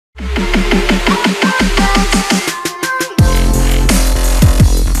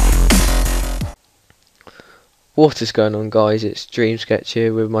What is going on, guys? It's Dream Sketch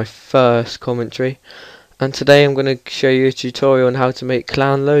here with my first commentary, and today I'm going to show you a tutorial on how to make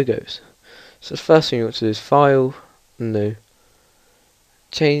clan logos. So the first thing you want to do is File, New,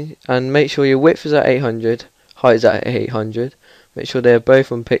 change, and make sure your width is at 800, height is at 800. Make sure they are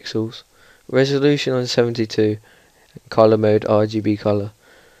both on pixels, resolution on 72, and color mode RGB color.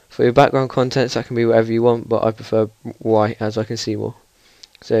 For your background contents, that can be whatever you want, but I prefer white as I can see more.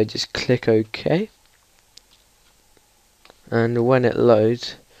 So just click OK. And when it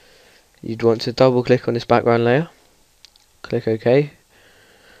loads, you'd want to double click on this background layer, click OK,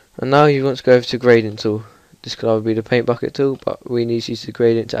 and now you want to go over to gradient tool. This could either be the paint bucket tool, but we need to use the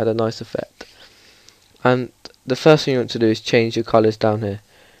gradient to add a nice effect. And the first thing you want to do is change your colours down here,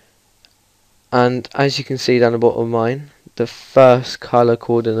 and as you can see down the bottom of mine, the first colour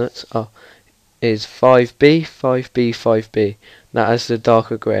coordinates is 5B, 5B, 5B. That has the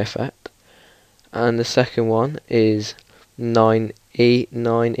darker grey effect, and the second one is 9E,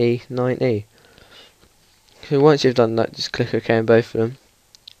 9E, 9E. So once you've done that, just click OK on both of them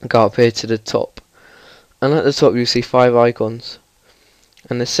and go up here to the top, and at the top you'll see 5 icons,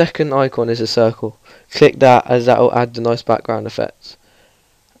 and the second icon is a circle. Click that, as that will add the nice background effects,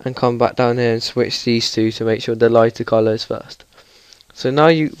 and come back down here and switch these two to make sure the lighter colour is first. So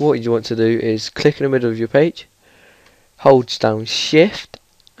now what you want to do is click in the middle of your page, hold down shift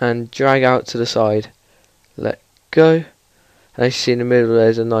and drag out to the side, let go. And as you see in the middle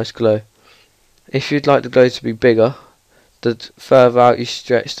there's a nice glow. If you'd like the glow to be bigger, the further out you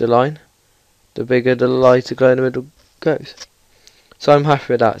stretch the line, the bigger the lighter glow in the middle goes. So I'm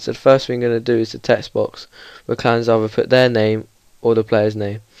happy with that. So the first thing I'm going to do is the text box, where clans either put their name or the player's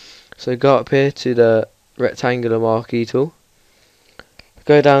name. So go up here to the rectangular marquee tool,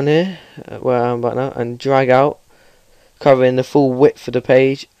 go down here where I am right now and drag out, covering the full width of the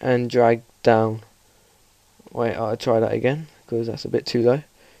page, and drag down. Wait, I'll try that again because that's a bit too low.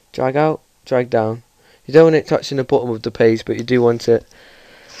 Drag out, drag down. You don't want it touching the bottom of the page, but you do want it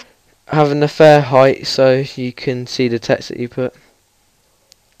having a fair height so you can see the text that you put.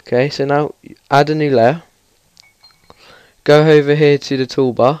 Okay, so now add a new layer. Go over here to the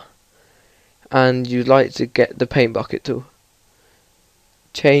toolbar, and you'd like to get the paint bucket tool.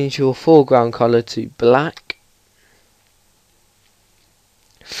 Change your foreground colour to black.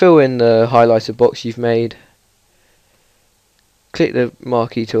 Fill in the highlighted box you've made. Click the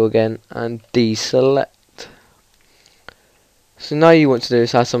marquee tool again and deselect. So now you want to do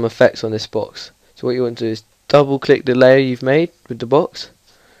is add some effects on this box. So what you want to do is double click the layer you've made with the box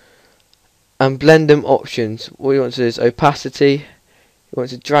and blend them options. What you want to do is opacity. You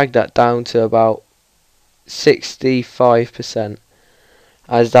want to drag that down to about 65%,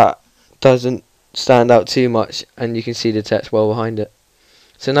 as that doesn't stand out too much and you can see the text well behind it.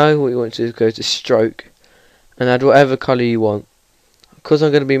 So now what you want to do is go to stroke and add whatever colour you want. Because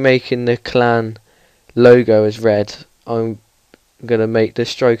I'm going to be making the clan logo as red, I'm going to make the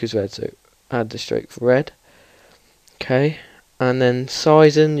stroke as red, so add the stroke for red. Okay, and then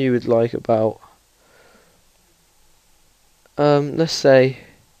sizing you would like about let's say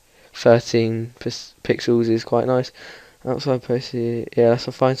 13 pixels is quite nice. Outside post here, yeah, that's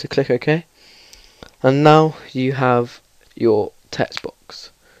fine, so click OK. And now you have your text box.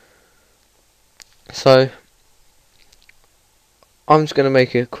 So I'm just going to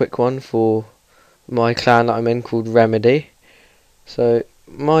make a quick one for my clan that I'm in called Remedy. So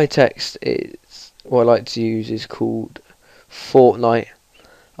my text is, what I like to use is called Fortnite.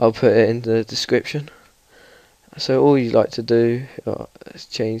 I'll put it in the description. So all you like to do, let's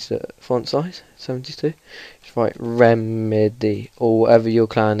change the font size, 72. Just write Remedy or whatever your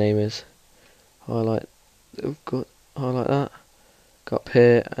clan name is. Highlight that. Go up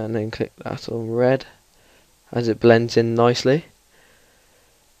here and then click that on red, as it blends in nicely.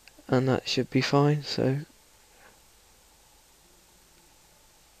 And that should be fine. So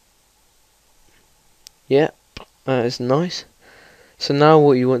yeah, that is nice. So now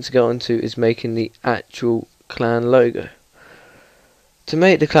what you want to get onto is making the actual clan logo. To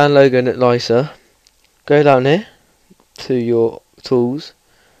make the clan logo look nicer, go down here to your tools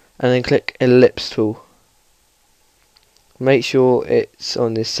and then click ellipse tool. Make sure it's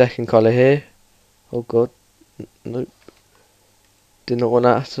on this second colour here. Oh god, nope. Did not want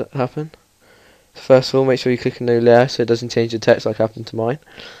that to happen. First of all, make sure you click a new layer so it doesn't change the text like happened to mine.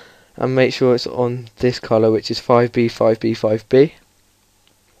 And make sure it's on this colour, which is 5B, 5B, 5B.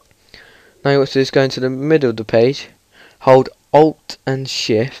 Now what you want to do is go into the middle of the page, hold Alt and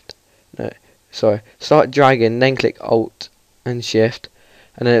Shift. Start dragging, then click Alt and Shift,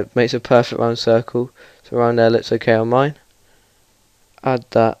 and then it makes a perfect round circle. So around there looks okay on mine. Add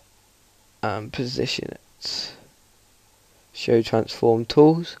that and position it. show transform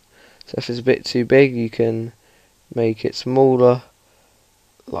tools. So if it's a bit too big, you can make it smaller,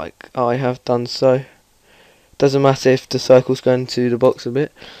 like I have done so. Doesn't matter if the circle's going to the box a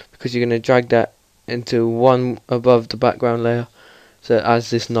bit, because you're going to drag that into one above the background layer, so it adds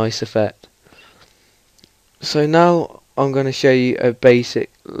this nice effect. So now I'm going to show you a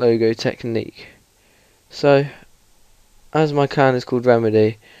basic logo technique. So as my clan is called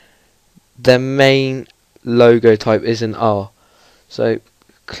Remedy, their main logo type is an R. So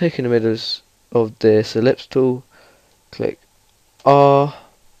click in the middle of this ellipse tool, click R,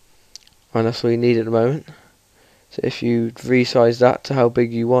 and that's all you need at the moment. So if you resize that to how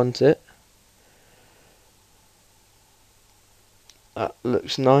big you want it, that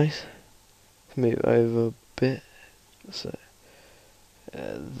looks nice. Move over a bit, so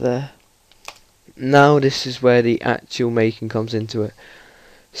there. Now this is where the actual making comes into it.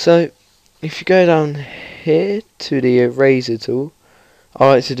 So if you go down here to the eraser tool, I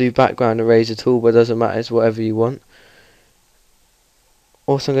like to do background eraser tool, but it doesn't matter, it's whatever you want.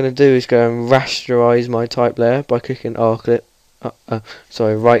 What I'm going to do is go and rasterize my type layer by clicking right click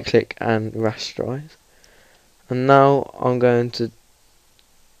and rasterize. And now I'm going to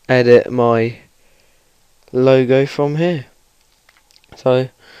edit my logo from here. So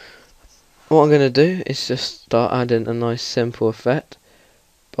what I'm going to do is just start adding a nice simple effect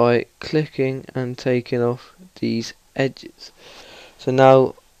by clicking and taking off these edges. So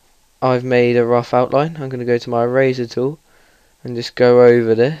now I've made a rough outline. I'm going to go to my eraser tool and just go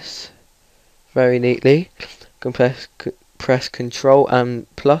over this very neatly. Press Control and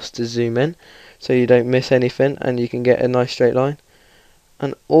plus to zoom in so you don't miss anything and you can get a nice straight line.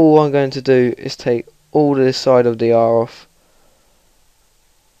 And all I'm going to do is take all this side of the R off.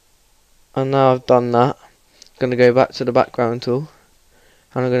 And now I've done that, I'm going to go back to the background tool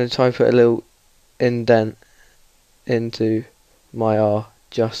and I'm going to try to put a little indent into my R,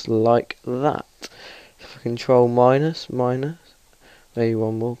 just like that. If I control minus, maybe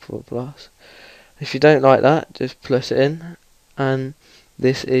one more for a plus. If you don't like that, just plus it in, and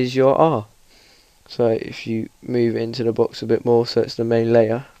this is your R. So if you move it into the box a bit more so it's the main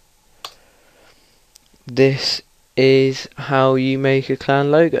layer, this is how you make a clan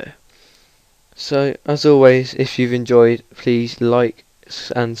logo. So as always, if you've enjoyed, please like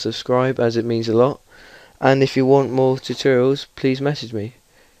and subscribe, as it means a lot. And if you want more tutorials, please message me.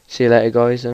 See you later, guys.